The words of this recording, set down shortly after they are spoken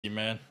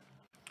man.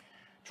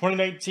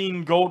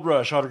 2019 Gold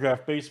Rush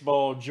autograph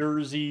baseball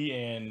jersey,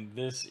 and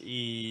this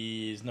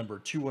is number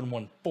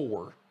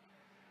 2114.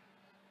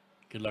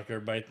 Good luck,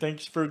 everybody.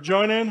 Thanks for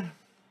joining.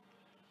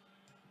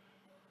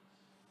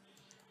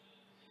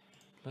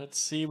 Let's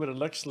see what it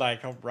looks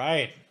like. All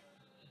right.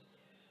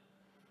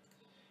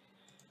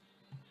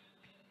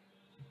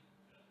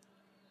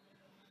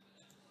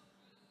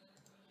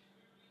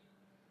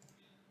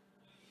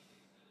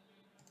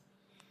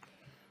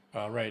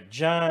 All right,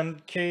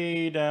 John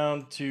K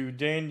down to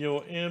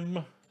Daniel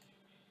M.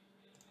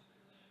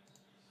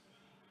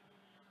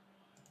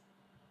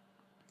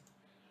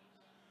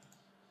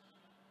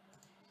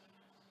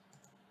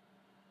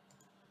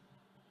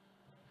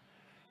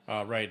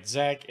 All right,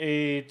 Zach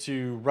A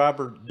to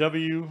Robert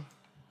W.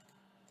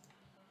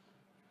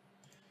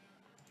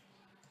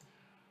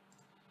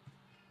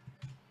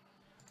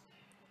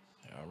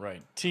 All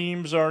right,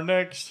 teams are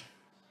next.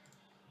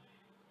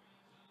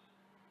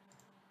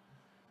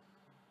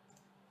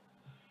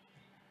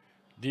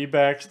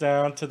 D-backs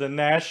down to the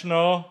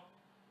National.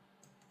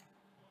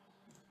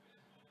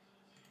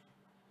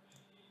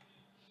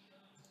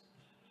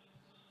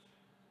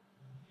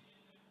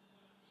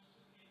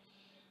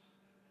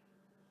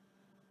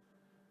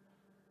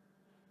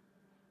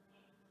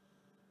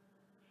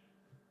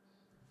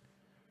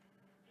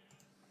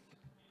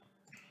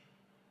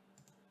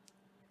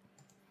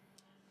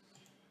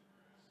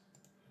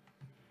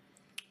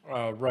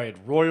 All right,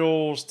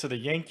 Royals to the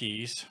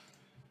Yankees.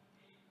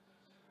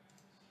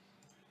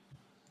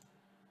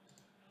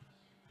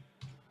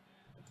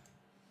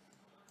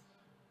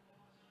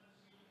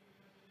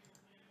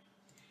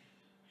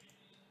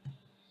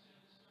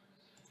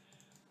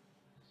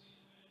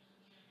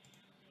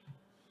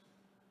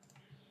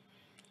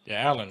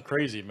 Yeah, Allen,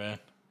 crazy, man.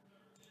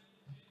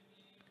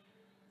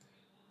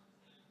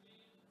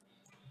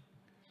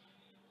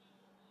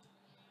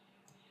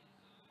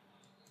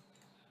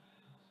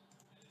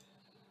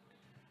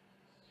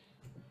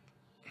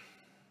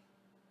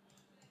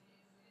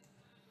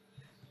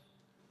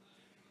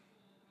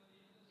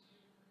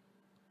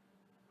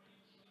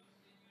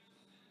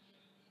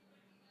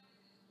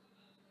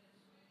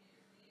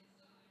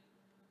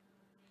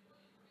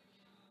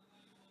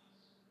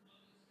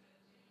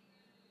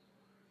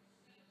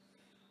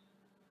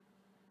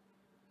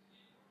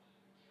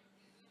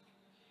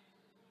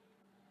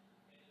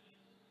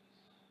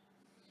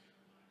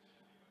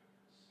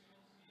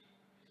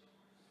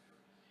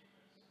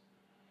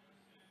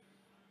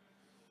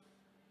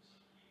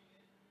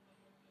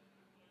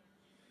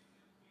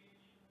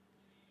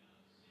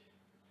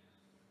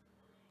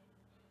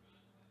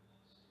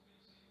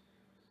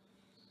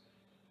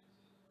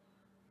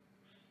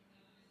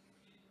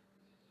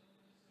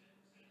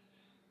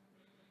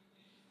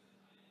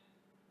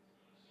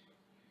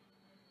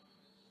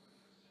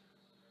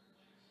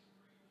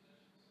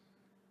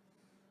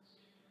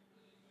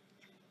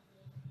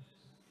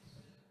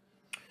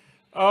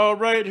 All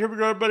right, here we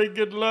go, everybody.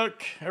 Good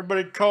luck.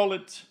 Everybody call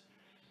it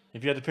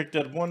if you had to pick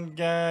that one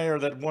guy or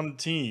that one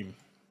team.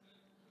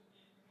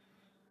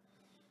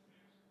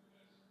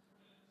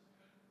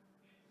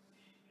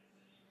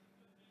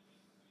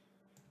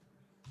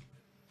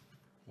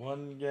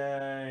 One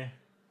guy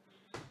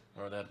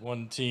or that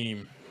one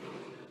team.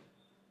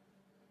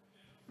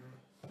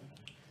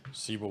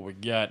 See what we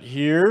got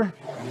here.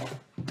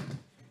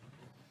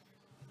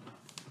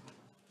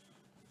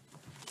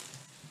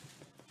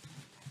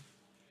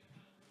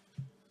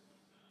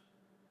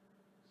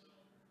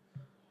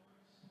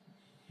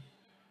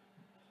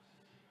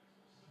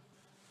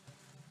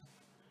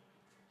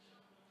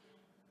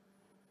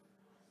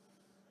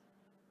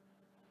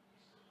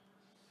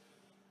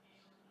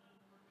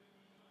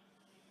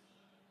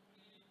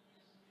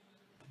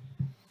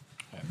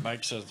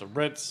 Mike says the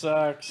Red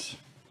Sox.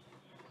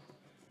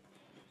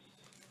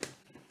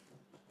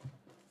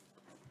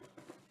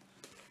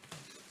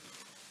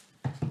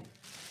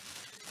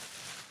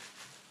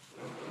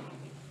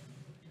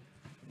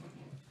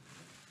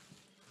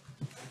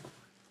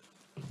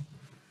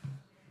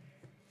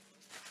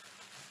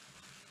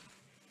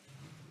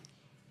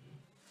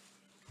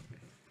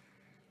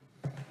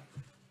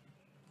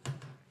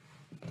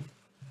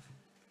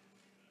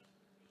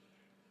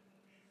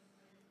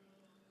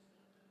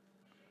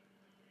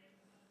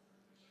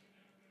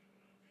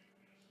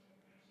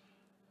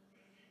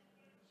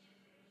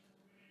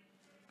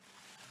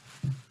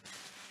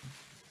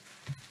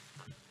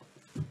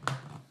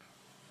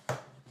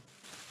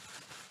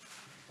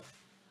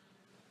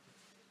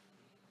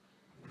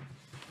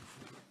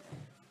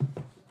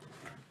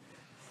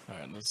 All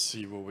right, let's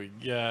see what we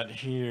got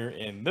here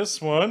in this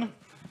one.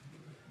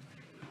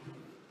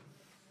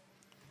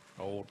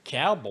 Old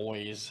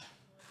Cowboys.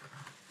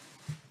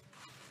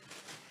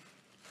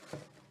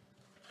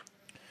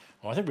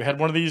 Well, I think we had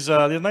one of these the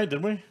other night,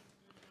 didn't we?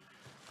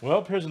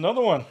 Well, here's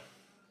another one.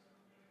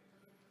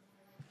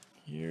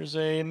 Here's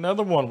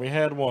another one. We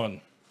had one.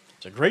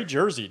 It's a great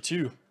jersey,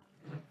 too.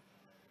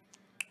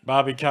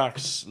 Bobby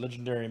Cox,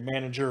 legendary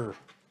manager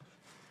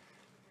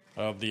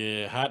of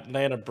the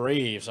Atlanta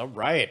Braves. All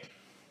right.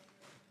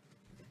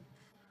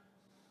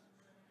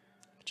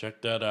 Check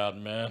that out,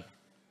 man.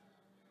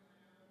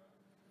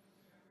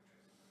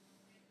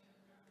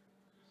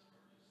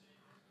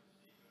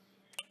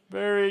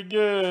 Very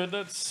good.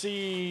 Let's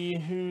see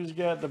who's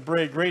got the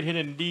break. Great hit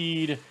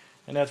indeed.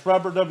 And that's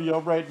Robert W.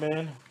 All right,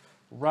 man.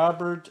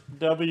 Robert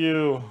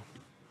W.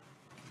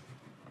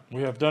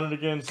 We have done it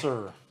again,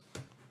 sir.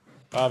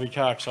 Bobby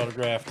Cox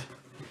autographed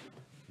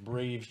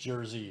Braves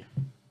jersey.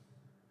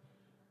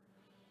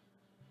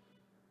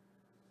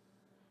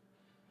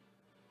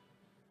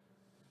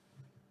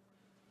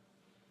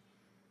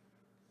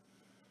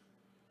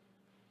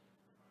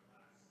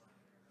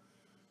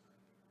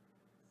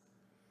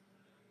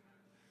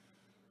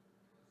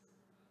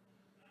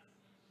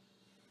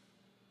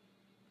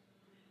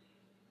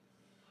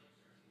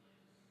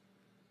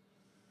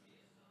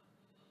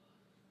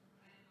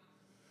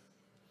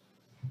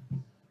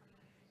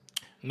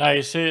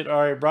 Nice hit.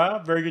 All right,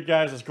 Rob. Very good,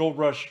 guys. It's Gold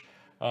Rush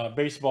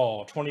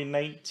Baseball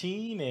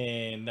 2019,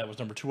 and that was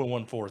number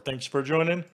 2114. Thanks for joining.